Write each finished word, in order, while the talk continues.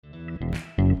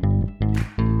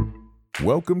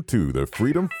Welcome to the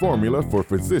Freedom Formula for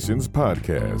Physicians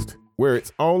podcast, where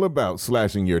it's all about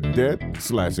slashing your debt,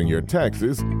 slashing your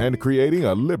taxes, and creating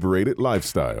a liberated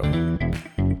lifestyle.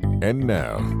 And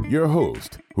now, your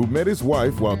host, who met his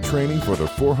wife while training for the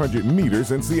 400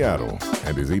 meters in Seattle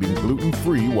and is eating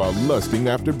gluten-free while lusting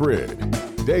after bread,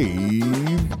 Dave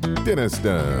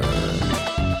Denniston.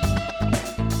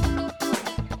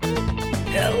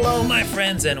 Hello, my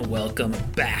friends, and welcome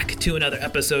back to another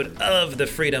episode of the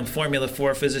Freedom Formula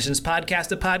for Physicians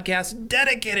podcast, a podcast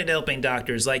dedicated to helping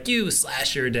doctors like you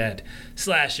slash your debt,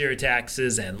 slash your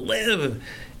taxes, and live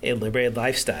a liberated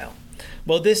lifestyle.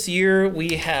 Well, this year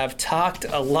we have talked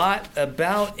a lot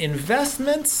about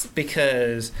investments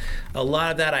because a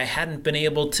lot of that I hadn't been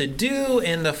able to do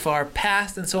in the far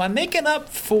past, and so I'm making up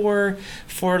for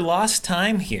lost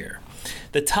time here.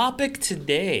 The topic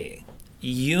today: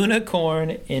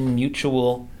 unicorn in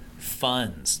mutual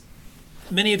funds.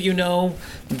 Many of you know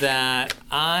that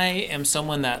I am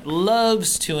someone that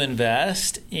loves to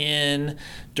invest in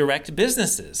direct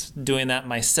businesses, doing that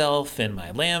myself in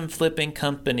my land flipping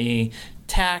company,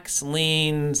 tax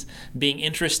liens, being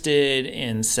interested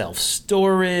in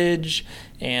self-storage,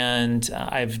 and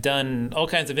I've done all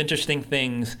kinds of interesting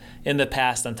things in the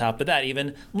past on top of that,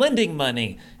 even lending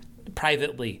money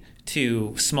privately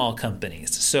to small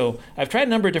companies. So I've tried a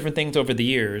number of different things over the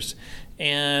years,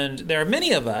 and there are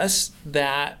many of us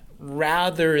that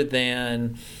rather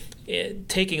than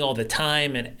taking all the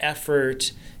time and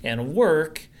effort and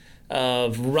work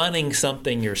of running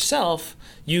something yourself,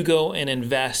 you go and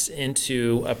invest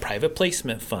into a private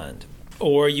placement fund,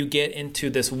 or you get into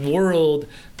this world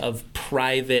of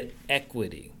private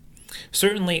equity.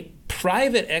 Certainly,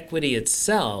 private equity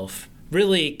itself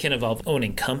really can involve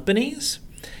owning companies.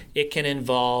 It can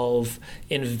involve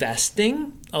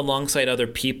investing alongside other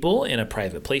people in a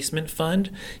private placement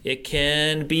fund. It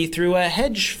can be through a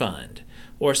hedge fund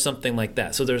or something like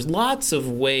that. So there's lots of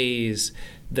ways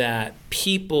that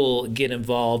people get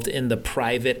involved in the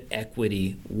private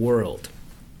equity world.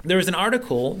 There was an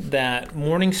article that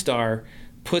Morningstar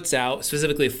puts out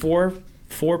specifically for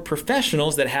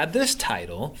professionals that had this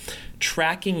title,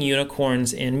 Tracking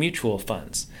Unicorns in Mutual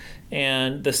Funds.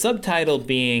 And the subtitle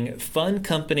being, Fund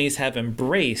Companies Have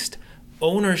Embraced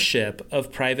Ownership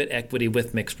of Private Equity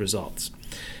with Mixed Results.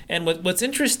 And what's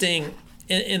interesting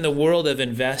in the world of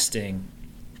investing,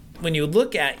 when you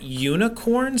look at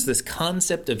unicorns, this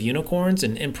concept of unicorns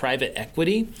in private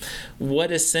equity, what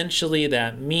essentially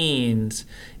that means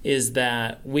is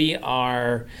that we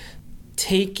are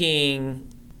taking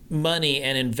money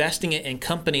and investing it in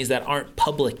companies that aren't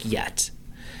public yet.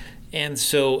 And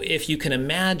so if you can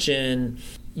imagine,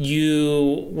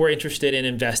 you were interested in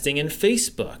investing in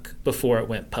Facebook before it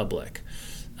went public.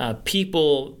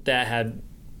 People that had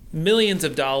millions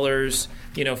of dollars,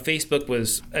 Facebook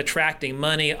was attracting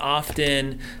money.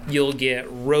 Often you'll get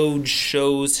road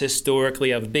shows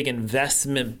historically of big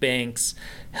investment banks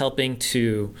helping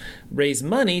to raise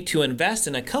money to invest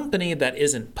in a company that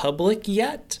isn't public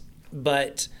yet,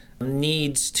 but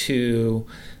needs to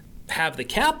have the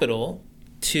capital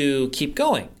to keep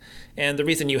going. And the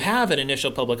reason you have an initial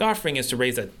public offering is to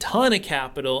raise a ton of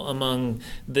capital among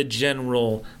the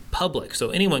general public,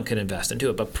 so anyone can invest into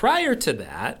it. But prior to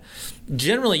that,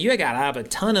 generally you got to have a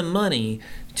ton of money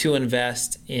to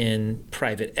invest in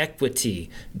private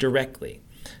equity directly.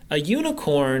 A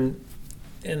unicorn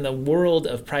in the world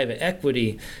of private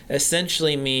equity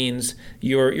essentially means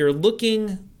you're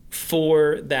looking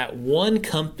for that one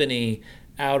company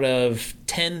out of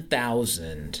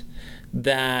 10,000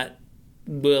 that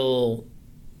will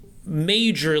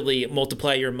majorly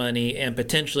multiply your money and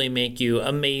potentially make you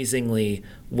amazingly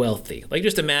wealthy. Like,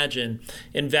 just imagine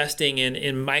investing in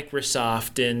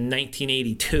Microsoft in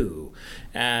 1982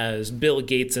 as Bill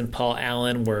Gates and Paul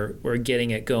Allen were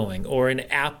getting it going, or in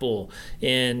Apple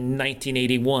in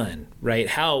 1981, right?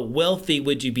 How wealthy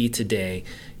would you be today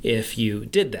if you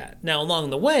did that? Now, along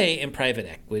the way in private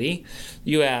equity,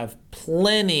 you have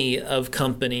plenty of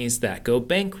companies that go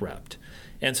bankrupt.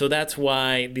 And so that's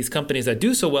why these companies that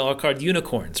do so well are called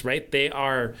unicorns, right? They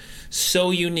are so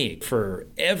unique. For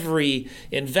every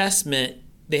investment,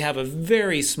 they have a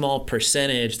very small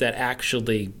percentage that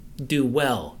actually do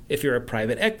well if you're a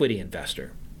private equity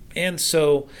investor. And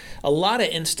so a lot of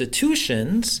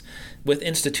institutions with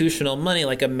institutional money,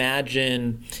 like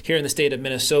imagine here in the state of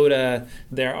Minnesota,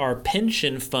 there are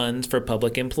pension funds for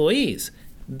public employees.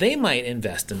 They might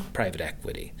invest in private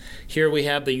equity. Here we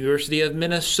have the University of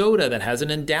Minnesota that has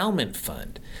an endowment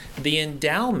fund. The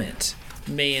endowment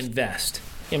may invest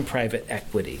in private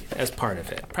equity as part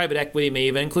of it. Private equity may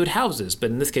even include houses, but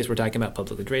in this case, we're talking about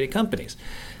publicly traded companies.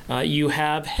 You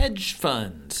have hedge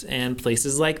funds and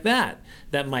places like that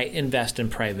might invest in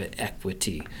private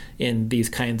equity in these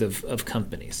kinds of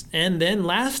companies. And then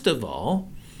last of all,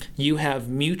 you have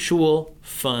mutual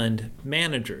fund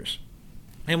managers.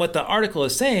 And what the article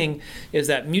is saying is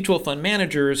that mutual fund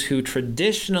managers who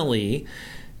traditionally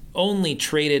only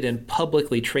traded in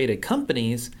publicly traded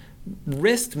companies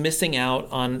risked missing out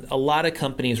on a lot of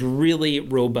companies' really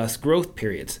robust growth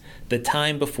periods, the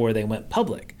time before they went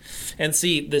public. And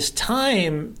see, this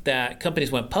time that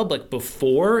companies went public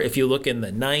before, if you look in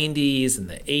the 90s and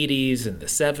the 80s and the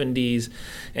 70s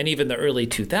and even the early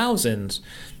 2000s,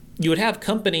 you would have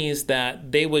companies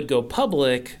that they would go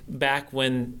public back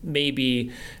when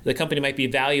maybe the company might be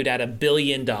valued at $1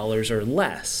 billion or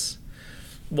less.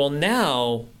 Well,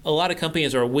 now a lot of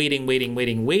companies are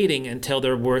waiting until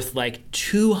they're worth like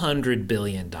 $200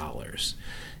 billion.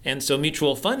 And so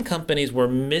mutual fund companies were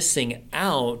missing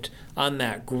out on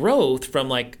that growth from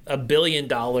like $1 billion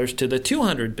to the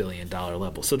 $200 billion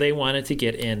level. So they wanted to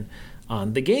get in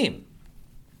on the game.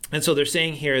 And so they're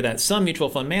saying here that some mutual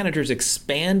fund managers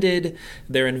expanded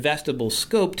their investable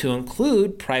scope to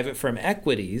include private firm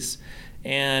equities,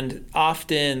 and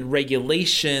often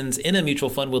regulations in a mutual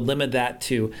fund would limit that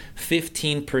to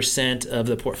 15% of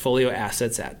the portfolio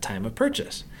assets at time of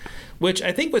purchase, which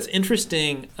I think what's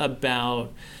interesting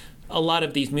about a lot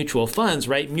of these mutual funds,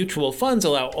 right? Mutual funds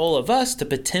allow all of us to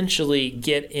potentially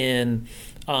get in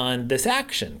on this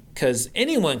action because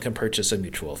anyone can purchase a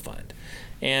mutual fund.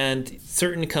 And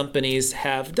certain companies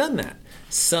have done that.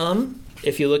 Some,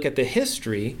 if you look at the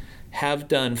history, have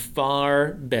done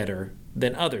far better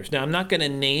than others. Now, I'm not going to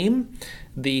name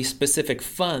the specific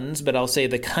funds, but I'll say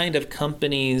the kind of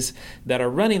companies that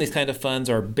are running these kind of funds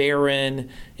are Barron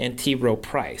and T. Rowe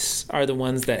Price are the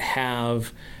ones that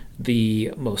have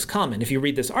the most common. If you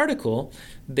read this article,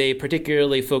 they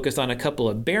particularly focus on a couple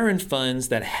of Barron funds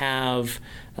that have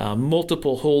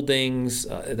multiple holdings.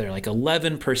 They're like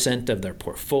 11% of their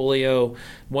portfolio.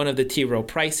 One of the T. Rowe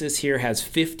Prices here has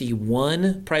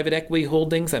 51 private equity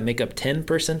holdings that make up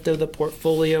 10% of the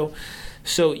portfolio.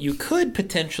 So you could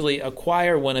potentially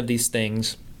acquire one of these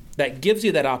things that gives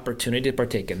you that opportunity to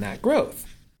partake in that growth.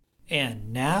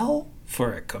 And now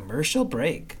for a commercial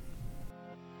break.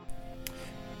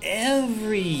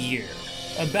 Every year,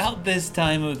 about this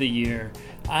time of the year,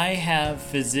 I have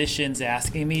physicians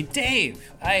asking me,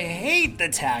 Dave, I hate the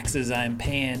taxes I'm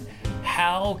paying.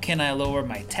 How can I lower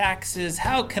my taxes?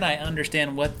 How can I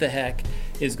understand what the heck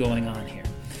is going on here?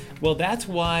 Well, that's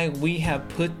why we have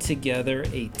put together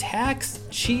a tax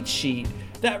cheat sheet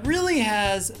that really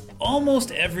has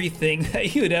almost everything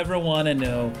that you'd ever want to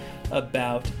know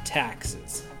about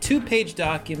taxes. 2-page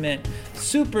document,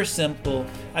 super simple.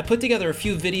 I put together a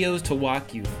few videos to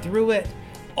walk you through it.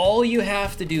 All you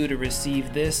have to do to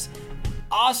receive this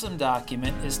awesome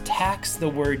document is tax the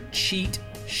word cheat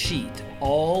sheet,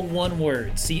 all one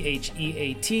word,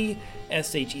 CHEATSHEET,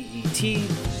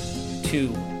 to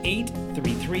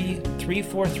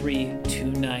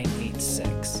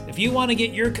 833-343-2986. If you want to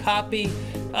get your copy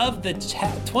of the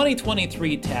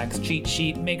 2023 tax cheat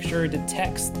sheet, make sure to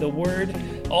text the word,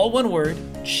 all one word,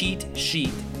 cheat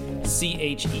sheet,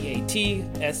 CHEATSHEET,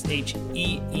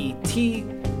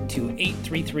 to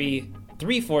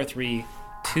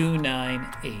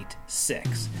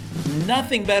 833-343-2986.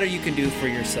 Nothing better you can do for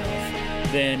yourself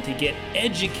than to get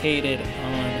educated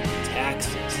on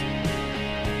taxes.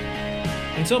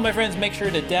 And so, my friends, make sure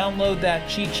to download that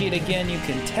cheat sheet. Again, you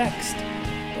can text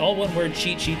all one word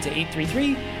cheat sheet to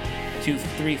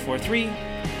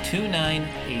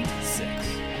 833-343-2986.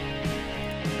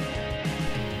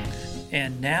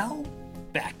 And now,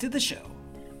 back to the show.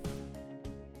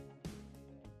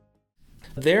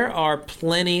 There are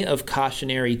plenty of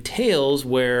cautionary tales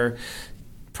where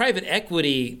private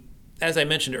equity, as I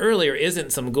mentioned earlier,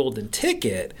 isn't some golden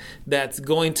ticket that's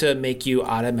going to make you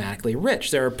automatically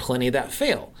rich. There are plenty that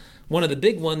fail. One of the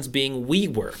big ones being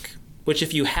WeWork, which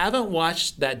if you haven't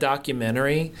watched that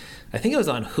documentary, I think it was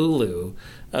on Hulu,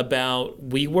 about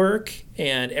WeWork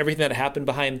and everything that happened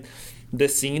behind the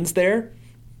scenes there,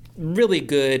 really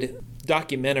good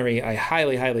documentary. I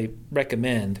highly, highly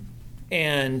recommend.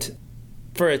 And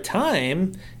for a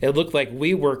time, it looked like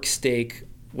WeWork stake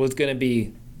was going to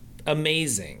be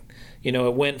amazing. You know,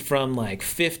 it went from like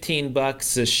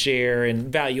 $15 a share in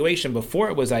valuation before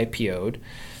it was IPO'd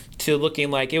to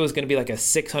looking like it was going to be like a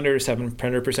 600 or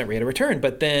 700% rate of return.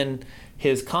 But then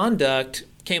his conduct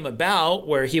came about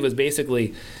where he was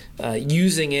basically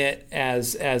using it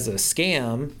as a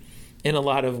scam in a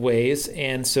lot of ways.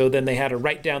 And so then they had to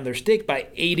write down their stake by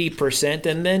 80%.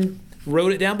 And then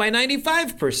wrote it down by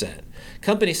 95%.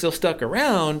 Company still stuck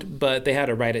around, but they had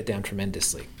to write it down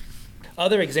tremendously.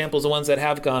 Other examples, the ones that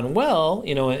have gone well,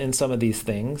 in some of these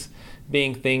things,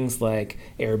 being things like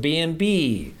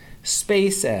Airbnb,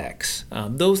 SpaceX,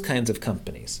 those kinds of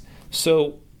companies.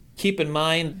 So keep in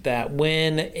mind that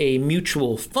when a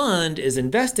mutual fund is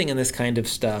investing in this kind of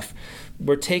stuff,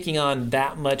 we're taking on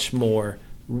that much more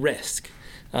risk.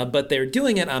 But they're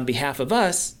doing it on behalf of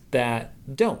us that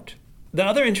don't. The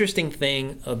other interesting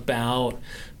thing about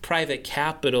private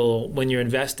capital, when you're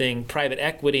investing private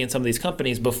equity in some of these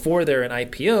companies before they're an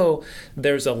IPO,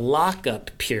 there's a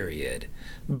lockup period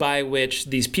by which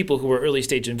these people who are early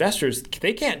stage investors,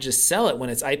 they can't just sell it when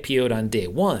it's IPO'd on day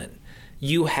one.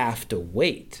 You have to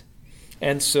wait.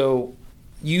 And so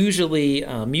usually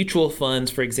mutual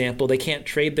funds, for example, they can't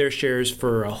trade their shares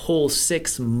for a whole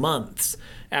 6 months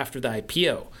after the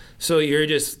IPO. So you're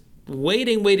just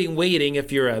waiting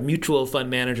if you're a mutual fund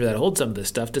manager that holds some of this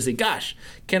stuff to see, gosh,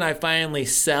 can I finally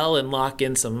sell and lock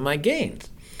in some of my gains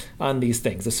on these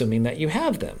things, assuming that you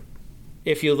have them.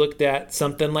 If you looked at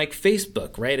something like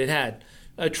Facebook, right, it had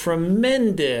a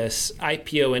tremendous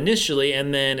IPO initially,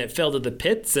 and then it fell to the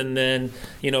pits and then,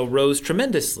 rose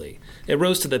tremendously. It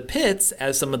rose to the pits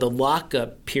as some of the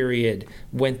lockup period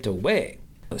went away.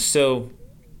 So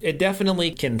it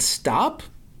definitely can stop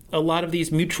a lot of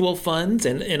these mutual funds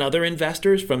and other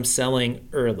investors from selling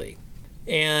early.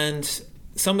 And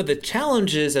some of the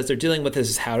challenges as they're dealing with this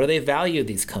is, how do they value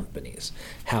these companies?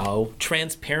 How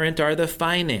transparent are the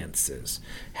finances?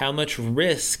 How much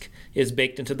risk is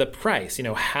baked into the price?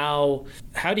 How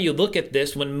do you look at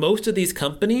this when most of these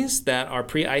companies that are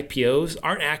pre-IPOs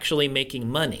aren't actually making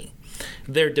money?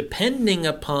 They're depending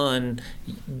upon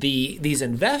these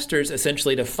investors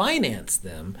essentially to finance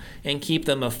them and keep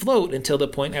them afloat until the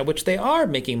point at which they are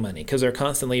making money, because they're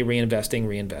constantly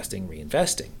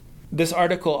reinvesting. This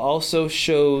article also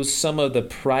shows some of the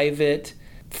private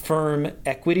firm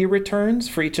equity returns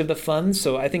for each of the funds.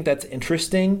 So I think that's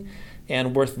interesting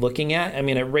and worth looking at. I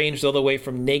mean, it ranged all the way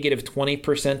from negative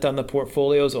 20% on the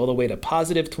portfolios all the way to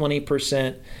positive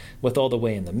 20%, with all the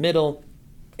way in the middle.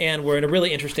 And we're in a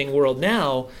really interesting world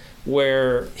now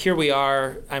where here we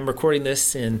are, I'm recording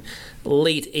this in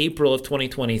late April of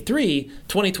 2023.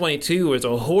 2022 was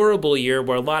a horrible year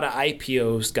where a lot of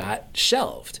IPOs got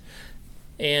shelved.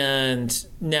 And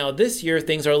now this year,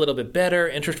 things are a little bit better.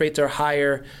 Interest rates are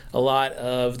higher. A lot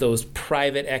of those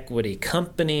private equity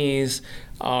companies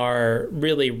are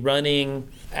really running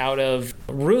out of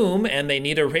room and they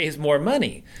need to raise more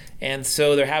money. And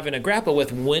so they're having to grapple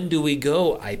with, when do we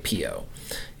go IPO?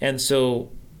 And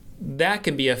so that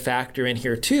can be a factor in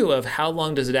here too, of how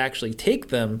long does it actually take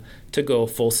them to go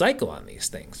full cycle on these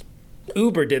things.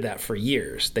 Uber did that for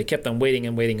years. They kept on waiting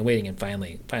and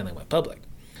finally went public.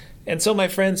 And so my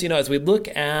friends, as we look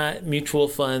at mutual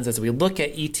funds, as we look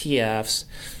at ETFs,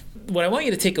 what I want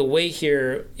you to take away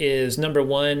here is, number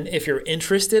one, if you're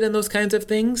interested in those kinds of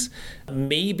things,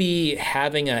 maybe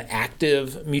having an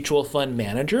active mutual fund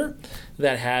manager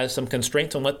that has some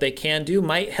constraints on what they can do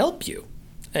might help you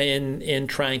in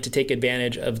trying to take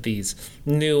advantage of these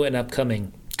new and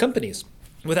upcoming companies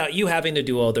without you having to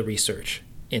do all the research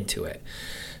into it.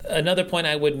 Another point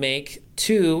I would make,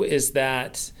 too, is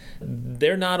that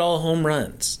they're not all home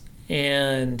runs.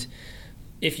 And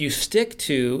if you stick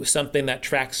to something that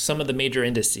tracks some of the major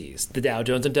indices, the Dow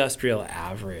Jones Industrial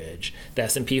Average, the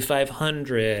S&P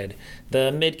 500,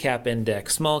 the mid-cap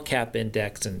index, small-cap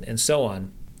index, and so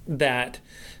on, that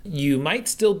you might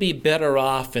still be better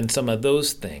off in some of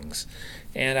those things.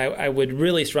 And I would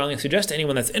really strongly suggest to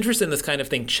anyone that's interested in this kind of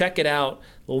thing, check it out,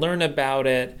 learn about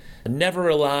it. Never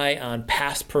rely on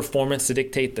past performance to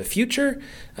dictate the future,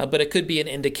 but it could be an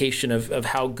indication of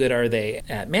how good are they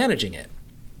at managing it.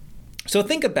 So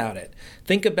think about it.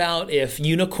 Think about if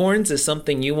unicorns is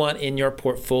something you want in your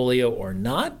portfolio or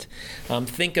not.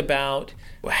 Think about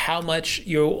how much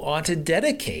you want to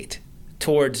dedicate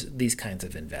towards these kinds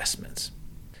of investments.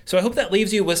 So I hope that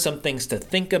leaves you with some things to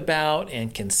think about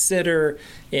and consider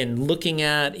in looking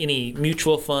at any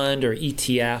mutual fund or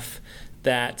ETF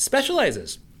that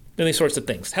specializes in these sorts of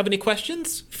things. Have any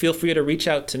questions? Feel free to reach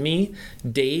out to me,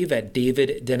 Dave at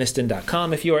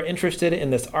daviddenniston.com. If you are interested in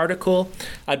this article,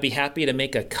 I'd be happy to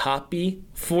make a copy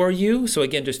for you. So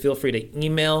again, just feel free to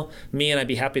email me and I'd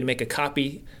be happy to make a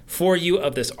copy for you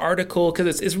of this article,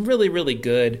 because it's really, really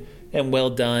good and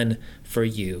well done for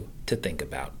you to think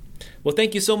about. Well,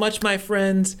 thank you so much, my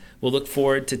friends. We'll look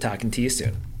forward to talking to you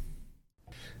soon.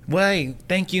 Why,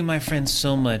 thank you, my friends,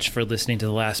 so much for listening to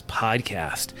the last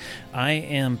podcast. I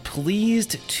am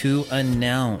pleased to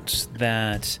announce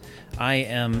that I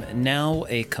am now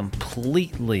a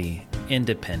completely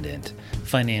independent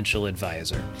financial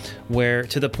advisor, where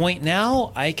to the point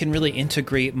now I can really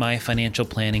integrate my financial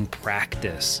planning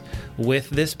practice with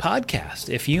this podcast.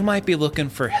 If you might be looking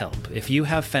for help, if you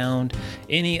have found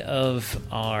any of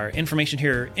our information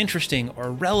here interesting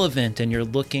or relevant and you're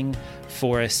looking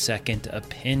for a second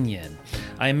opinion,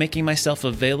 I am making myself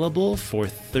available for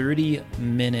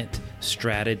 30-minute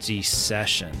strategy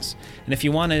sessions. And if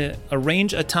you want to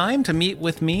arrange a time to meet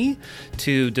with me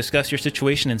to discuss your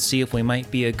situation and see if we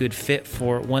might be a good fit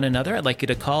for one another, I'd like you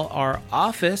to call our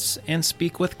office and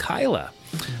speak with Kyla.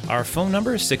 Our phone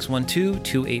number is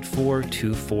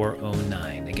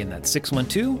 612-284-2409. Again, that's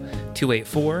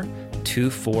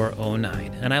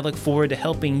 612-284-2409. And I look forward to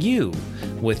helping you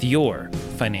with your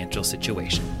financial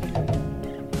situation.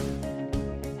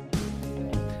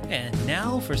 And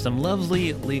now for some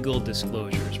lovely legal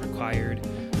disclosures required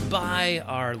by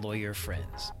our lawyer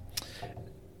friends.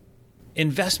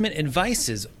 Investment advice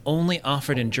is only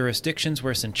offered in jurisdictions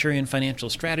where Centurion Financial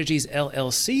Strategies,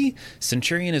 LLC,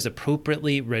 Centurion is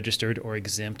appropriately registered or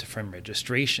exempt from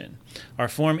registration. Our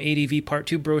Form ADV Part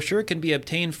 2 brochure can be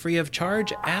obtained free of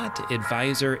charge at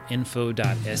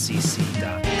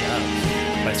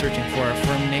advisorinfo.sec.gov by searching for our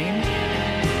firm name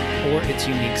or its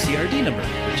unique CRD number,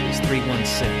 which is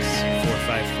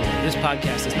 316454. This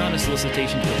podcast is not a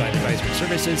solicitation to provide advisory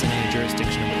services in any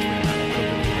jurisdiction in which we are not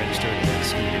appropriately registered or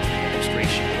excluded from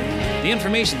registration. The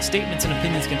information, statements, and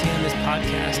opinions contained in this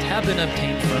podcast have been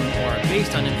obtained from or are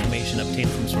based on information obtained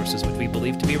from sources which we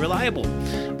believe to be reliable,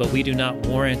 but we do not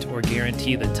warrant or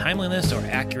guarantee the timeliness or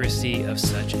accuracy of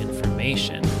such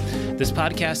information. This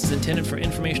podcast is intended for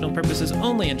informational purposes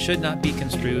only and should not be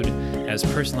construed as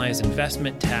personalized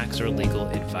investment, tax, or legal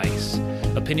advice.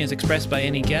 Opinions expressed by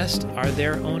any guest are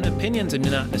their own opinions and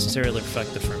do not necessarily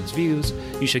reflect the firm's views.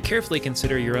 You should carefully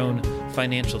consider your own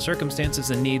financial circumstances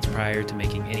and needs prior to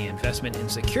making any investment in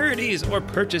securities or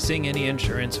purchasing any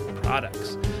insurance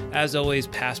products. As always,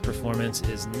 past performance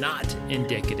is not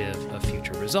indicative of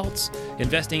future results.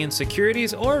 Investing in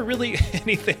securities, or really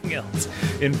anything else,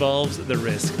 involves the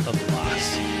risk of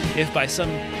loss. If by some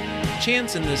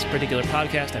chance in this particular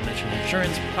podcast I mentioned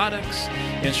insurance products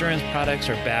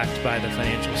are backed by the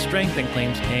financial strength and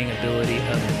claims paying ability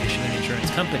of the issuing insurance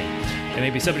company. They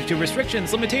may be subject to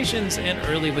restrictions, limitations, and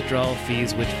early withdrawal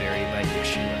fees which vary by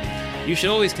issuer. You should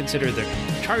always consider the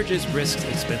charges, risks,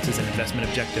 expenses, and investment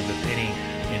objective of any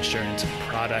insurance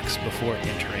products before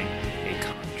entering a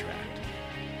contract.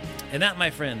 And that, my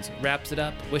friends, wraps it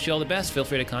up. Wish you all the best. Feel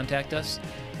free to contact us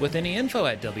with any info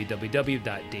at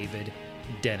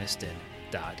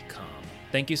www.daviddenniston.com.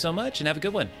 Thank you so much and have a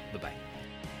good one. Bye-bye.